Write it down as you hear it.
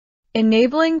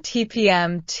Enabling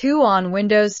TPM 2 on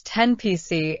Windows 10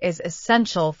 PC is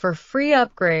essential for free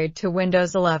upgrade to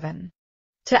Windows 11.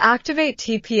 To activate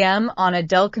TPM on a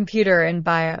Dell computer in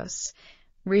BIOS,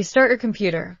 restart your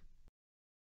computer.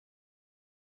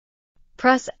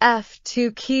 Press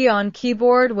F2 key on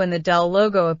keyboard when the Dell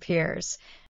logo appears.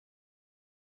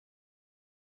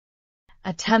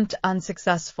 Attempt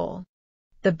unsuccessful.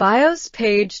 The BIOS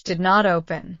page did not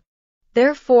open.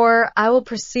 Therefore, I will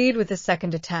proceed with the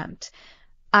second attempt.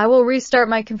 I will restart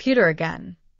my computer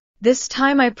again. This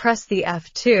time I press the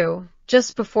F2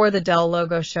 just before the Dell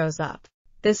logo shows up.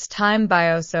 This time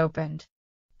BIOS opened.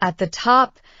 At the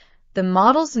top, the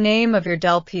model's name of your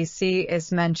Dell PC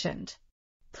is mentioned.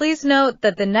 Please note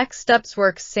that the next steps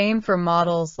work same for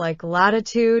models like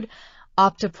Latitude,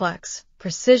 Optiplex,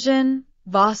 Precision,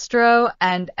 Vostro,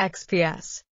 and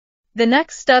XPS. The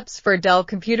next steps for Dell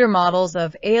computer models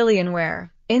of Alienware,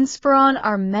 Inspiron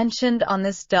are mentioned on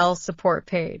this Dell support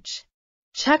page.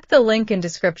 Check the link in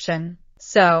description.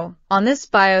 So, on this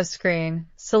BIOS screen,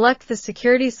 select the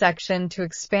Security section to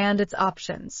expand its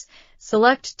options.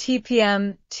 Select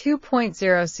TPM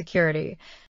 2.0 Security.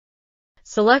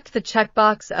 Select the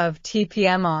checkbox of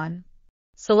TPM on.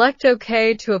 Select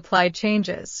OK to apply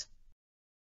changes.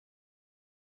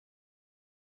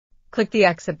 Click the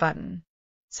Exit button.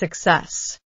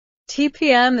 Success.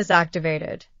 TPM is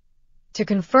activated. To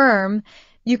confirm,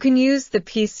 you can use the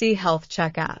PC Health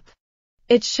Check app.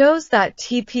 It shows that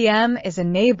TPM is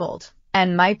enabled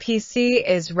and my PC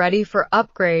is ready for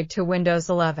upgrade to Windows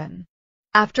 11.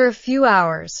 After a few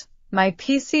hours, my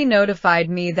PC notified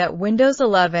me that Windows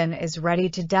 11 is ready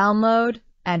to download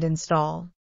and install.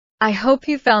 I hope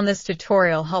you found this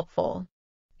tutorial helpful.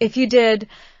 If you did,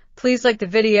 please like the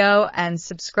video and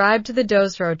subscribe to the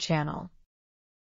Dozro channel.